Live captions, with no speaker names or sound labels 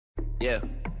Yeah.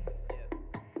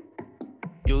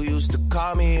 You used to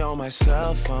call me on my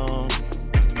cell phone,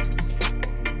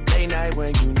 late night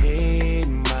when you need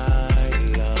my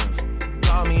love.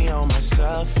 Call me on my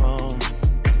cell phone,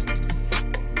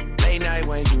 late night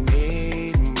when you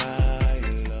need my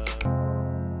love.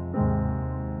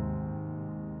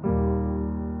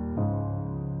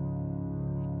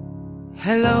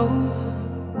 Hello,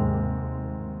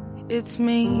 it's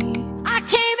me. I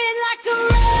came in like a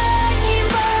wrecking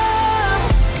ball,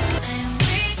 and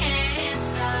we can't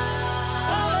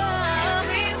stop, and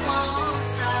we won't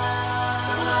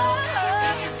stop.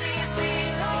 Can you see it's we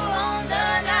who own the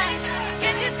night?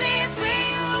 Can you see it's we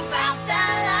who about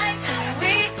that life? And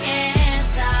we can't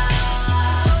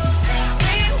stop, and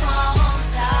we won't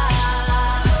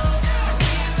stop.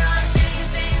 We run these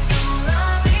things, don't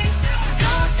run we.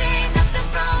 Don't take nothing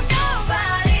from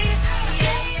nobody.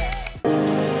 Yeah, yeah.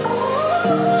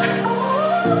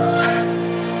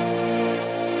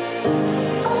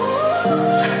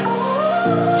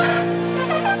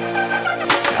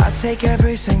 I'll take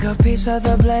every single piece of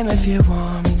the blame if you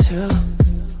want me to,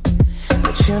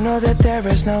 but you know that there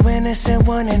is no innocent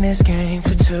one in this game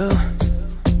for two.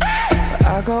 But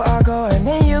I go, and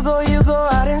then you go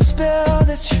out and spill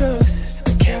the truth.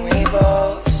 But can we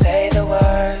both say the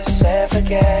words and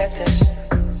forget this?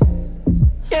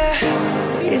 Yeah.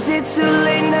 Is it too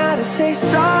late now to say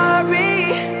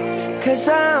sorry? 'Cause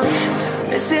I'm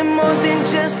missing more than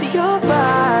just your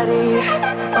body.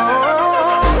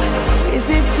 Oh, is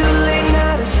it too late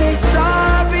now to say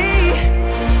sorry?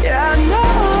 Yeah, I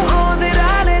know that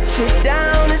I let you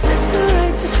down. Is it too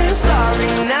late to say I'm sorry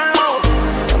now?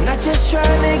 I'm not just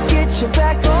trying to get you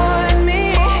back on me,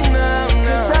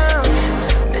 'cause I'm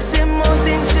missing more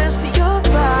than just your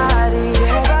body.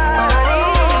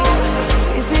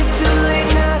 Is it too late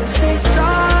now to say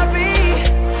sorry?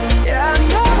 Yeah, I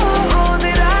know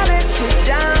that I let you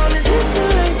down. Is it too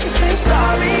late to say I'm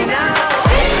sorry now?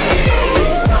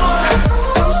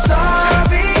 I'm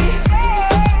sorry.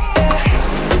 Yeah.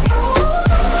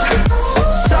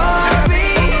 Sorry.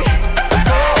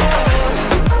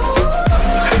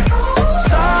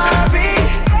 Sorry.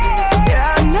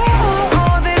 Yeah, I know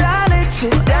that I let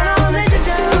you down. Is it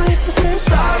too late to say I'm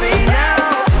sorry now?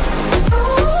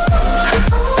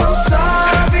 I'm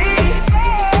sorry.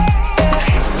 Yeah.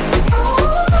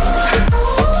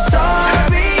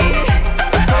 Sorry.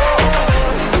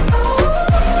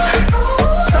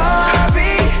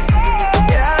 Sorry.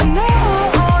 Yeah, I know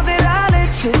that I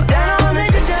let you down.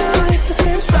 Is it too late to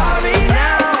say I'm sorry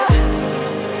now?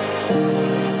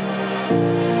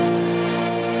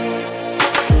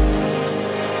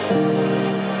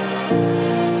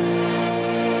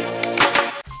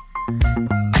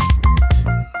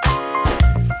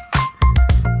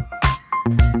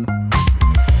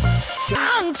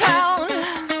 Downtown,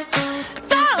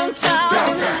 downtown,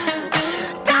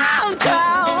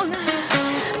 downtown,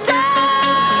 down.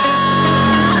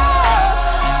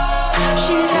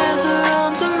 She has her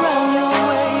arms around your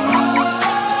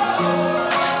waist.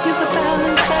 You're the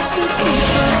balance that could keep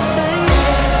her safe.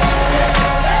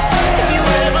 Have you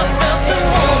ever felt the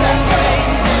warm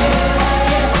embrace?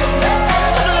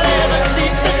 The leather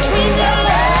seat between your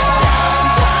legs.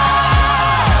 Downtown,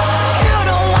 you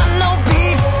don't want no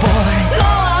beef, boy. No,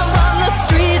 I run the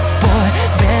streets, boy.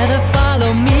 Better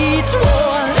follow me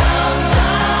towards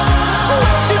downtown.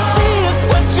 What you see is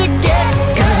what you get,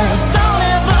 girl. Don't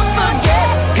ever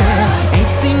forget, girl.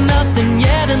 Ain't seen nothing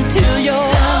yet until you're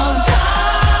downtown.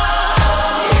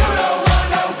 You don't want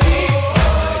no beef,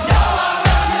 boy. No, I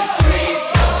run the streets,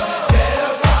 boy.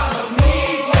 Better follow me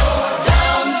towards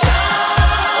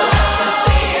downtown. What you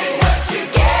see is what you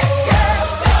get, girl.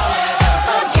 Don't ever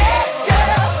forget,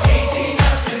 girl. Ain't seen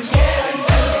nothing yet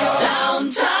until you're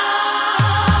downtown.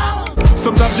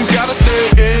 Sometimes you gotta stay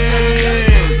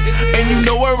in, and you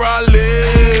know where I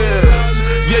live.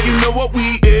 Yeah, you know what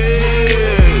we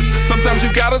is. Sometimes you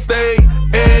gotta stay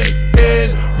in.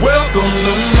 Welcome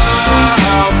to my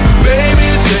house, baby.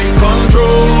 Take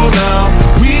control now.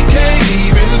 We can't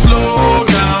even slow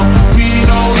down. We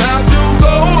don't have to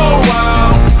go a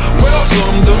while.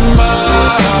 Welcome to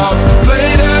my house. Play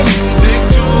that music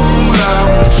too loud.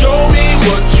 Show me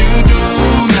what you do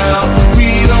now. We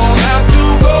don't have to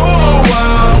go a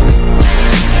while.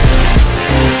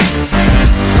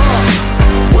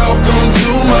 Welcome to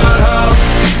my house.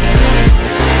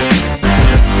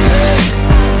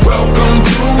 Welcome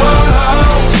to my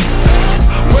house.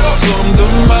 Welcome to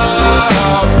my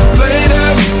house. Play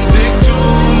that music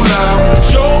too loud.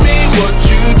 Show me what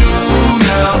you do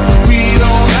now. We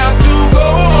don't have to go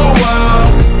a while.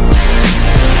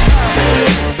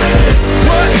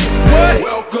 What?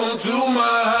 Welcome to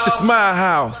my house. It's my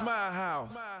house.